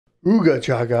Ooga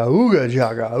chaka, ooga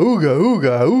chaka, ooga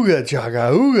ooga, ooga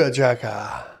chaka, ooga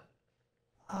chaka.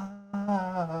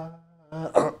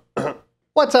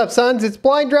 What's up, sons? It's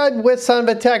Blind Red with Son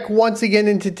of a Tech once again,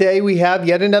 and today we have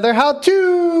yet another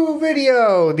how-to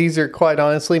video. These are quite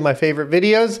honestly my favorite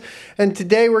videos, and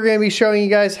today we're going to be showing you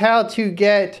guys how to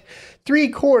get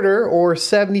 3/4 or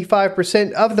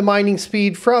 75% of the mining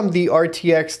speed from the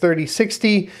RTX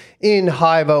 3060 in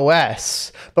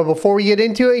HiveOS. But before we get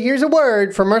into it, here's a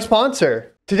word from our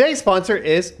sponsor. Today's sponsor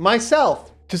is myself.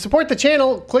 To support the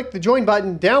channel, click the join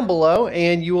button down below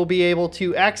and you will be able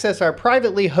to access our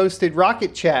privately hosted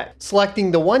Rocket Chat.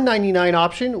 Selecting the $1.99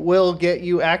 option will get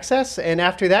you access, and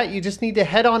after that you just need to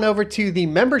head on over to the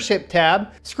membership tab,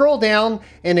 scroll down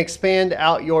and expand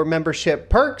out your membership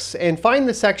perks and find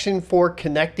the section for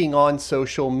connecting on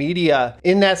social media.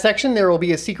 In that section there will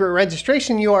be a secret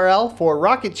registration URL for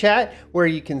Rocket Chat where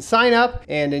you can sign up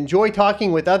and enjoy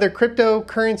talking with other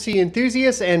cryptocurrency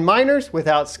enthusiasts and miners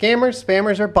without scammers,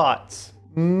 spammers, or bots.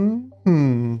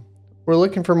 We're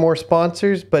looking for more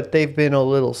sponsors, but they've been a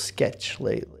little sketch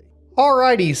lately.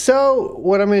 Alrighty, so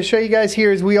what I'm going to show you guys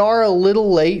here is we are a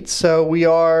little late, so we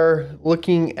are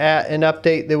looking at an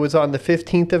update that was on the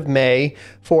 15th of May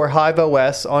for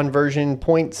HiveOS on version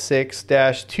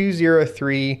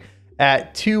 0.6-203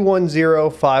 at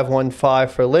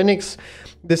 210515 for Linux.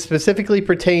 This specifically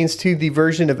pertains to the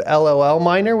version of LOL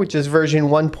Miner, which is version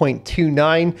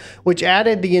 1.29, which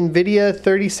added the NVIDIA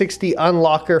 3060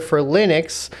 unlocker for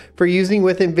Linux for using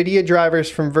with NVIDIA drivers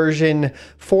from version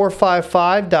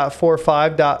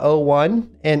 455.45.01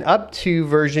 and up to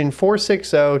version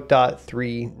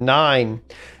 460.39.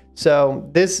 So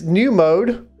this new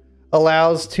mode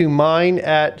allows to mine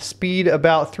at speed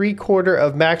about 3/4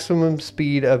 of maximum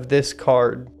speed of this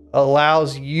card.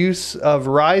 Allows use of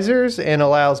risers and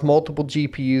allows multiple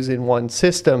GPUs in one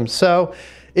system. So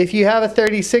if you have a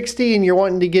 3060 and you're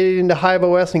wanting to get it into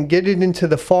HiveOS and get it into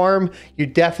the farm, you're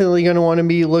definitely going to want to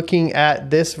be looking at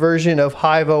this version of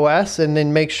HiveOS and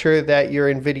then make sure that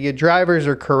your NVIDIA drivers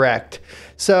are correct.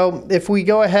 So if we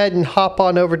go ahead and hop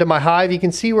on over to my Hive, you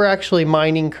can see we're actually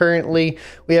mining currently.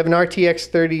 We have an RTX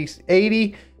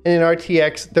 3080 and an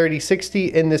RTX 3060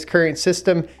 in this current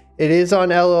system. It is on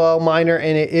LOL Miner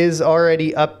and it is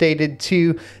already updated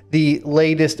to the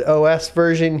latest OS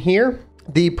version here.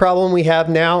 The problem we have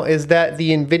now is that the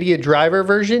NVIDIA driver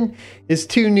version is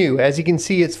too new. As you can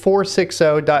see, it's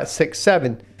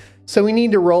 460.67. So we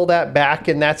need to roll that back,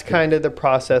 and that's kind of the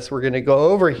process we're going to go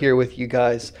over here with you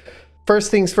guys.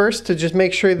 First things first, to just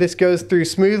make sure this goes through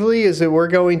smoothly, is that we're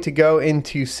going to go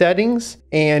into settings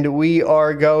and we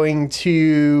are going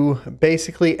to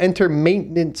basically enter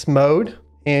maintenance mode.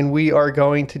 And we are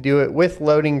going to do it with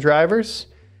loading drivers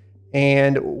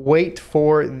and wait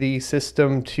for the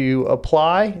system to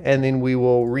apply, and then we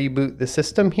will reboot the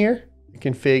system here. The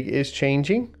config is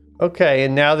changing. Okay,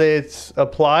 and now that it's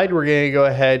applied, we're going to go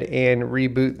ahead and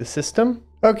reboot the system.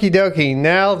 Okie dokie,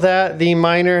 now that the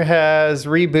miner has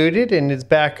rebooted and is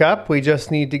back up, we just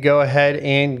need to go ahead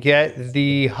and get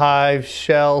the Hive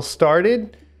shell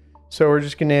started. So we're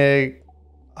just going to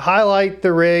highlight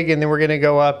the rig, and then we're going to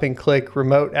go up and click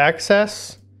remote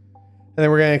access, and then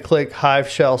we're going to click Hive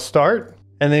shell start,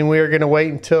 and then we are going to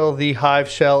wait until the Hive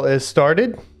shell is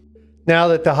started. Now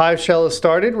that the Hive shell is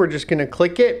started, we're just going to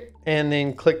click it and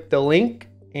then click the link,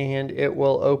 and it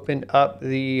will open up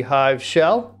the Hive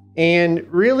shell. And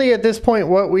really at this point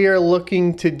what we are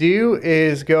looking to do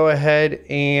is go ahead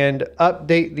and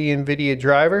update the NVIDIA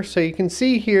driver. So you can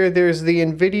see here there's the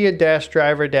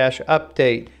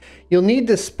NVIDIA-driver-update. You'll need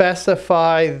to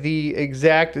specify the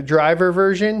exact driver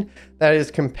version that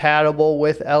is compatible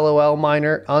with LOL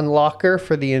Miner Unlocker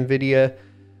for the NVIDIA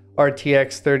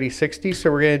RTX 3060.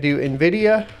 So we're going to do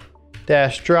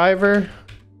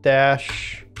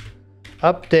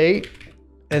NVIDIA-driver-update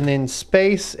and then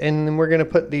space, and then we're going to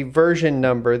put the version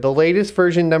number. The latest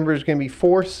version number is going to be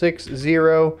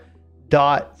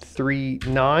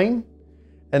 460.39,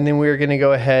 and then we're going to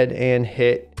go ahead and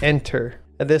hit enter.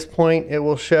 At this point, it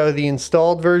will show the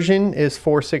installed version is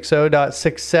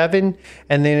 460.67,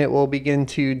 and then it will begin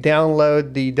to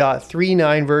download the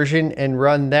 .39 version and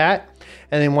run that.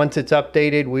 And then once it's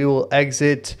updated, we will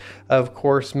exit, of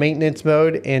course, maintenance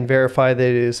mode and verify that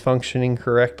it is functioning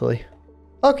correctly.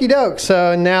 Okie doke,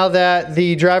 so now that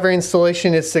the driver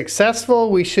installation is successful,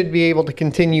 we should be able to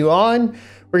continue on.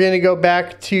 We're going to go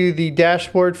back to the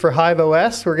dashboard for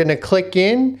HiveOS. We're going to click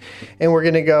in and we're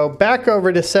going to go back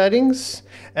over to settings,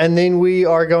 and then we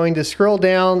are going to scroll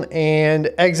down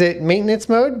and exit maintenance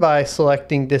mode by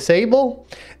selecting disable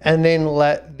and then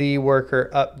let the worker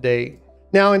update.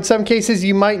 Now, in some cases,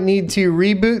 you might need to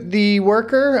reboot the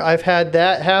worker. I've had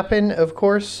that happen, of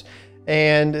course.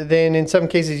 And then in some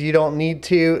cases, you don't need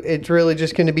to. It's really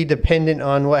just going to be dependent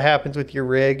on what happens with your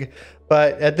rig.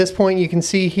 But at this point, you can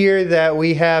see here that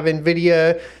we have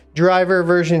NVIDIA driver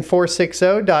version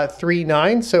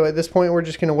 460.39. So at this point, we're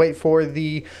just going to wait for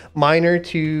the miner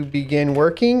to begin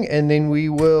working, and then we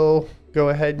will go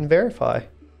ahead and verify.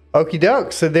 Okie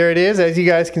doke. So there it is. As you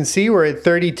guys can see, we're at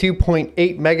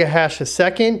 32.8 mega hash a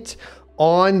second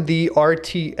on the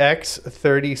RTX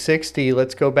 3060.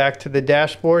 Let's go back to the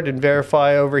dashboard and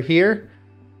verify over here.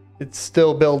 It's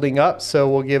still building up, so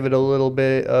we'll give it a little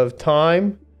bit of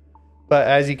time. But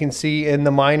as you can see in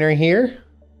the miner here,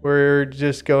 we're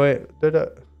just going...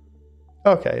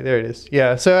 Okay, there it is.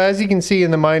 Yeah, so as you can see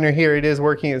in the miner here, it is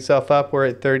working itself up. We're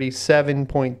at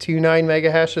 37.29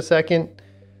 mega hash a second.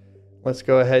 Let's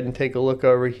go ahead and take a look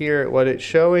over here at what it's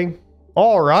showing.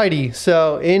 Alrighty,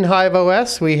 so in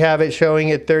HiveOS, we have it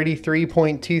showing at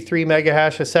 33.23 mega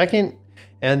hash a second.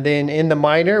 And then in the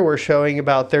miner, we're showing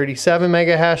about 37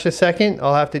 mega hash a second.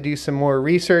 I'll have to do some more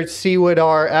research, see what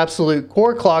our absolute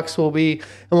core clocks will be,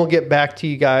 and we'll get back to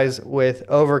you guys with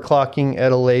overclocking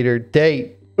at a later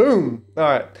date. Boom. All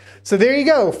right. So there you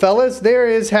go, fellas. There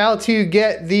is how to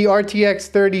get the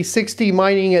RTX 3060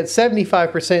 mining at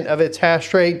 75% of its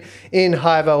hash rate in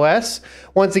HiveOS.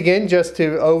 Once again, just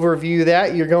to overview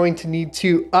that, you're going to need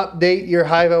to update your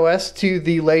HiveOS to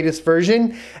the latest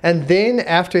version. And then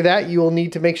after that, you will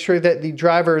need to make sure that the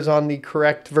driver is on the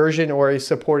correct version or a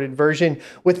supported version,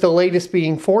 with the latest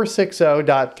being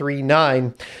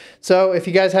 460.39. So if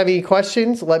you guys have any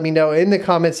questions, let me know in the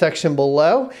comment section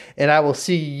below, and I will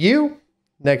see you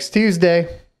next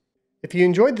Tuesday. If you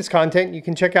enjoyed this content, you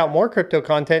can check out more crypto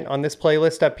content on this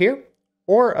playlist up here,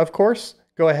 or of course,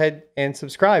 go ahead and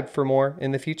subscribe for more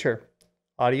in the future.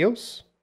 Adios.